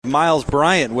Myles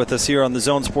Bryant with us here on the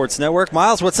Zone Sports Network.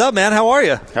 Myles, what's up, man? How are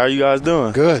you? How are you guys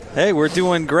doing? Good. Hey, we're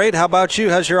doing great. How about you?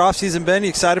 How's your offseason been? You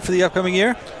excited for the upcoming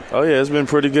year? Oh, yeah, it's been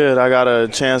pretty good. I got a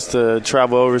chance to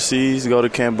travel overseas, go to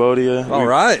Cambodia. All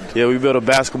right. Yeah, we built a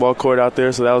basketball court out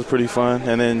there, so that was pretty fun.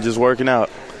 And then just working out.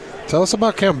 Tell us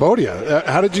about Cambodia.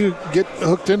 How did you get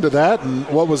hooked into that, and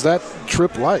what was that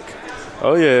trip like?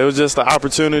 Oh, yeah, it was just an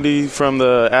opportunity from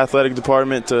the athletic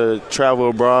department to travel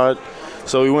abroad.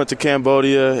 So we went to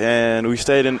Cambodia, and we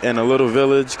stayed in a little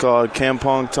village called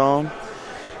Kampong Tom,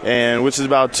 which is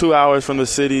about 2 hours from the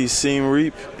city Siem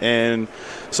Reap. And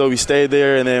so we stayed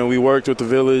there, and then we worked with the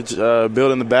village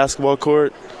building the basketball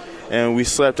court. And we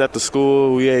slept at the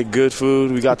school. We ate good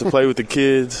food. We got to play with the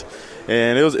kids.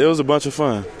 And it was a bunch of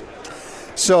fun.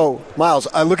 So, Myles,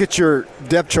 I look at your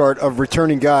depth chart of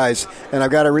returning guys, and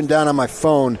I've got it written down on my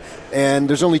phone, and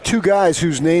there's only 2 guys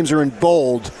whose names are in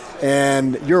bold,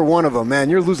 and you're one of them,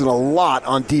 man. You're losing a lot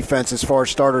on defense as far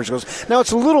as starters goes. Now,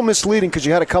 it's a little misleading because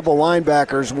you had a couple of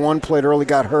linebackers. One played early,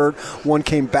 got hurt. One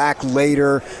came back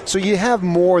later. So you have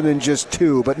more than just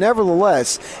 2. But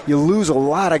nevertheless, you lose a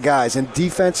lot of guys. And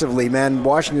defensively, man,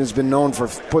 Washington's been known for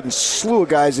putting a slew of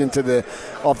guys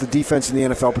off the defense in the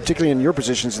NFL, particularly in your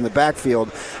positions in the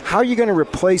backfield. How are you going to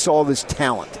replace all this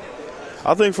talent?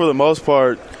 I think for the most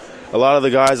part, a lot of the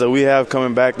guys that we have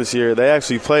coming back this year, they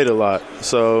actually played a lot.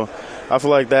 So I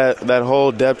feel like that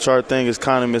whole depth chart thing is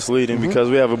kind of misleading because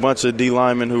we have a bunch of D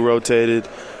linemen who rotated,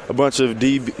 a bunch of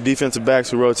defensive backs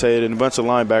who rotated, and a bunch of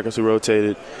linebackers who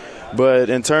rotated. But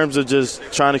in terms of just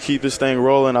trying to keep this thing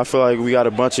rolling, I feel like we got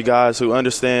a bunch of guys who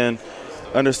understand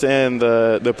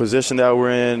the position that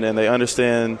we're in, and they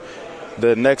understand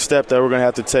the next step that we're going to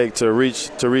have to take to reach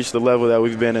the level that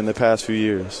we've been in the past few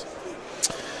years.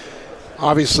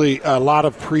 Obviously, a lot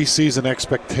of preseason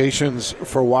expectations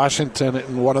for Washington,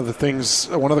 and one of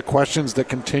the questions that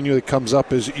continually comes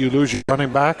up is you lose your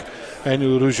running back and you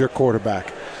lose your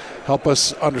quarterback. Help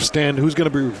us understand who's going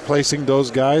to be replacing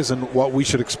those guys and what we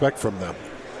should expect from them.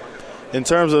 In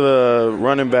terms of the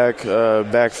running back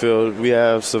backfield, we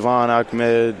have Savon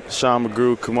Ahmed, Sean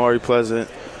McGrew, Kamari Pleasant.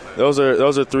 Those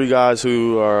are 3 guys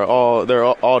who are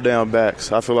all down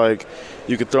backs. I feel like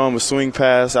you could throw them a swing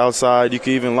pass outside. You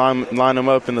could even line them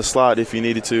up in the slot if you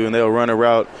needed to, and they'll run a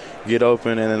route, get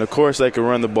open, and then of course they can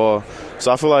run the ball.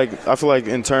 So I feel like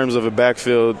in terms of a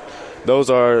backfield, those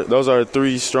are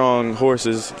 3 strong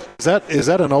horses. Is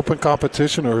that an open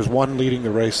competition, or is one leading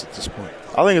the race at this point?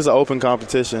 I think it's an open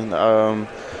competition. Our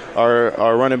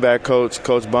running back coach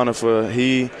Bonifa,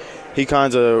 he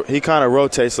kind of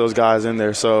rotates those guys in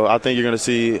there. So I think you're going to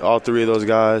see all 3 of those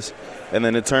guys. And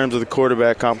then in terms of the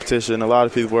quarterback competition, a lot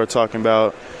of people are talking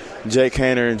about Jake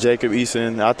Haener and Jacob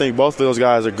Eason. I think both of those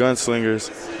guys are gunslingers.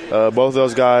 Both of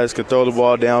those guys can throw the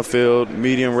ball downfield,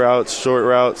 medium routes, short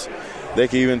routes. They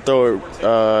can even throw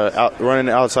it running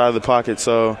outside of the pocket.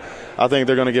 So I think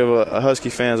they're going to give Husky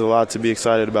fans a lot to be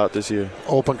excited about this year.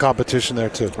 Open competition there,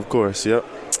 too. Of course, yep.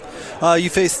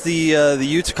 You faced the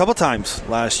Utes a couple times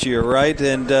last year, right?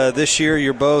 And this year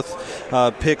you're both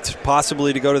picked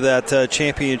possibly to go to that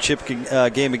championship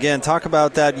game again. Talk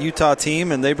about that Utah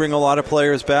team, and they bring a lot of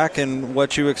players back, and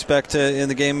what you expect in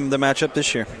the matchup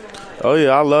this year. Oh, yeah,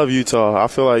 I love Utah. I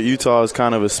feel like Utah is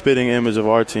kind of a spitting image of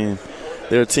our team.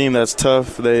 They're a team that's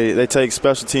tough. They take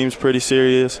special teams pretty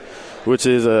serious, which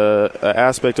is an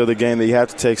aspect of the game that you have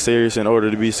to take serious in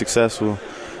order to be successful.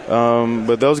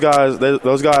 But those guys,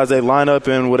 they line up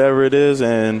in whatever it is,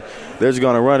 and they're just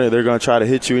going to run it. They're going to try to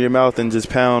hit you in your mouth and just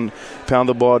pound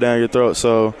the ball down your throat.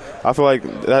 So I feel like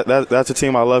that's a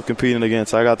team I love competing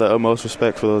against. I got the utmost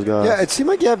respect for those guys. Yeah, it seemed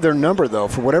like you have their number, though.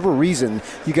 For whatever reason,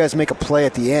 you guys make a play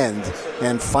at the end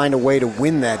and find a way to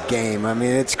win that game. I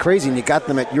mean, it's crazy. And you got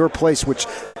them at your place, which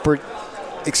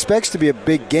expects to be a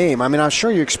big game. I mean, I'm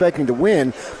sure you're expecting to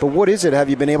win, but what is it? Have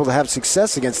you been able to have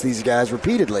success against these guys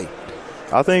repeatedly?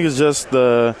 I think it's just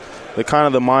the kind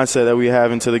of the mindset that we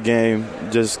have into the game,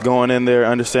 just going in there,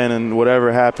 understanding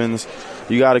whatever happens,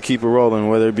 you got to keep it rolling,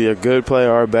 whether it be a good play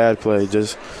or a bad play.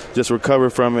 Just recover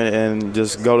from it and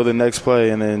just go to the next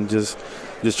play, and then just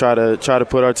try to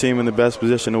put our team in the best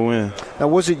position to win. Now,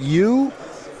 was it you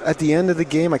at the end of the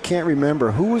game? I can't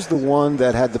remember. Who was the one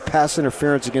that had the pass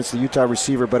interference against the Utah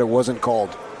receiver, but it wasn't called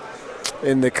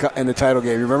in the title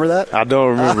game? You remember that? I don't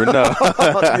remember, no.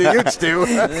 The Utes do.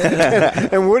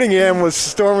 And Whittingham was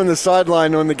storming the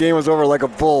sideline when the game was over like a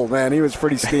bull, man. He was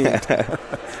pretty steamed. Do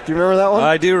you remember that one?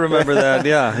 I do remember that,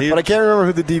 yeah. But I can't remember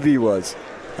who the DB was.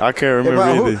 I can't remember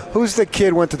either. Who's the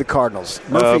kid went to the Cardinals?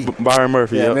 Murphy. Byron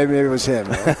Murphy. Yeah, yep. maybe it was him.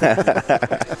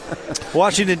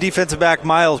 Washington defensive back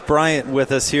Myles Bryant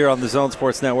with us here on the Zone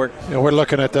Sports Network. We're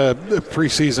looking at the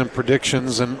preseason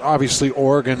predictions, and obviously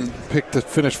Oregon picked to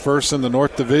finish first in the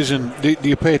North Division. Do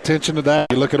you pay attention to that?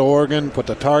 You look at Oregon, put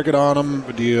the target on them.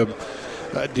 Do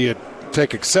you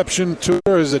take exception to it,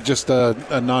 or is it just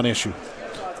a non-issue?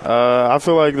 I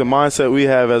feel like the mindset we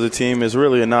have as a team is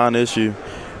really a non-issue.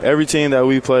 Every team that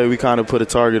we play, we kind of put a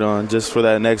target on just for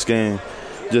that next game.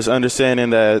 Just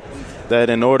understanding that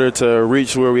in order to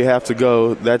reach where we have to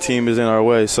go, that team is in our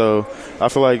way. So I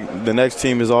feel like the next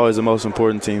team is always the most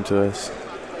important team to us.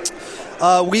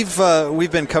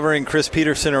 We've been covering Chris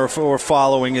Peterson or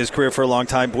following his career for a long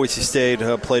time. Boise State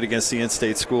played against the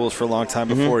in-state schools for a long time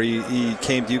before he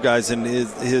came to you guys, and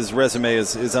his resume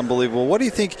is unbelievable. What do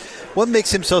you think? What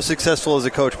makes him so successful as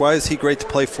a coach? Why is he great to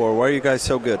play for? Why are you guys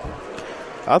so good?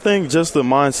 I think just the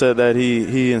mindset that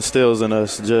he instills in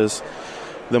us, just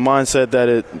the mindset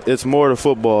that it's more to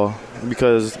football,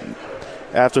 because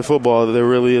after football there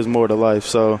really is more to life.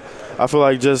 So I feel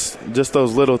like just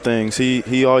those little things.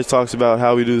 He always talks about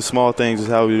how we do the small things is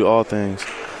how we do all things.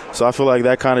 So I feel like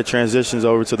that kind of transitions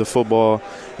over to the football,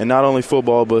 and not only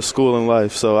football but school and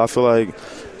life. So I feel like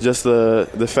just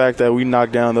the fact that we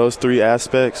knock down those three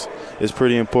aspects is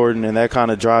pretty important, and that kind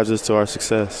of drives us to our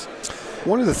success.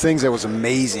 One of the things that was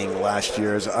amazing last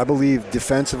year is I believe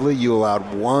defensively you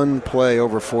allowed one play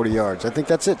over 40 yards. I think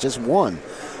that's it, just one.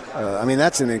 I mean,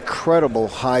 that's an incredible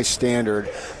high standard.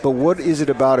 But what is it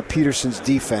about a Peterson's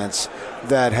defense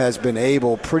that has been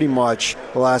able pretty much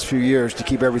the last few years to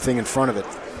keep everything in front of it?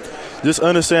 Just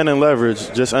understanding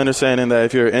leverage, just understanding that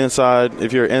if you're an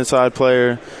inside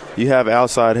player, you have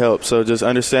outside help. So just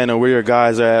understanding where your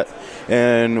guys are at,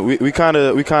 and we kind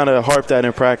of harp that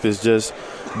in practice. Just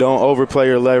don't overplay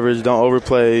your leverage. Don't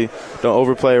overplay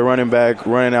a running back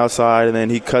running outside, and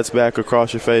then he cuts back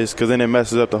across your face, because then it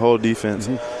messes up the whole defense.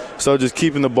 Mm-hmm. So just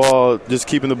keeping the ball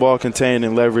contained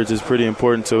and leverage is pretty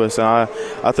important to us, and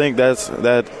I think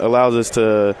that allows us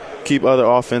to keep other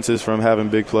offenses from having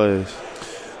big plays.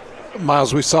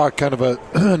 Myles, we saw kind of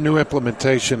a new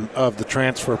implementation of the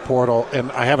transfer portal,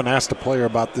 and I haven't asked a player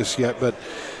about this yet, but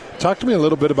talk to me a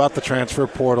little bit about the transfer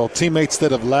portal. Teammates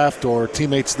that have left or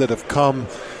teammates that have come,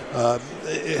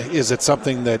 is it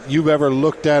something that you've ever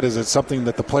looked at? Is it something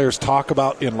that the players talk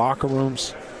about in locker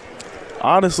rooms?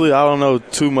 Honestly, I don't know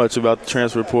too much about the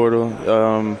transfer portal.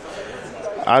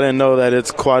 I didn't know that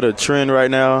it's quite a trend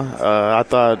right now. I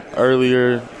thought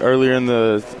earlier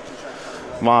in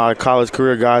my college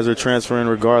career, guys are transferring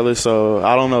regardless, so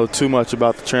I don't know too much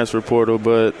about the transfer portal,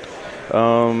 but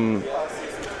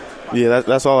yeah,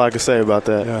 that's all I can say about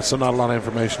that. Yeah, so not a lot of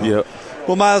information. Yep.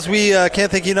 Well, Myles, we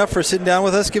can't thank you enough for sitting down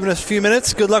with us, giving us a few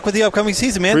minutes. Good luck with the upcoming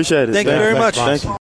season, man. Appreciate it. Thank you very much. Thanks.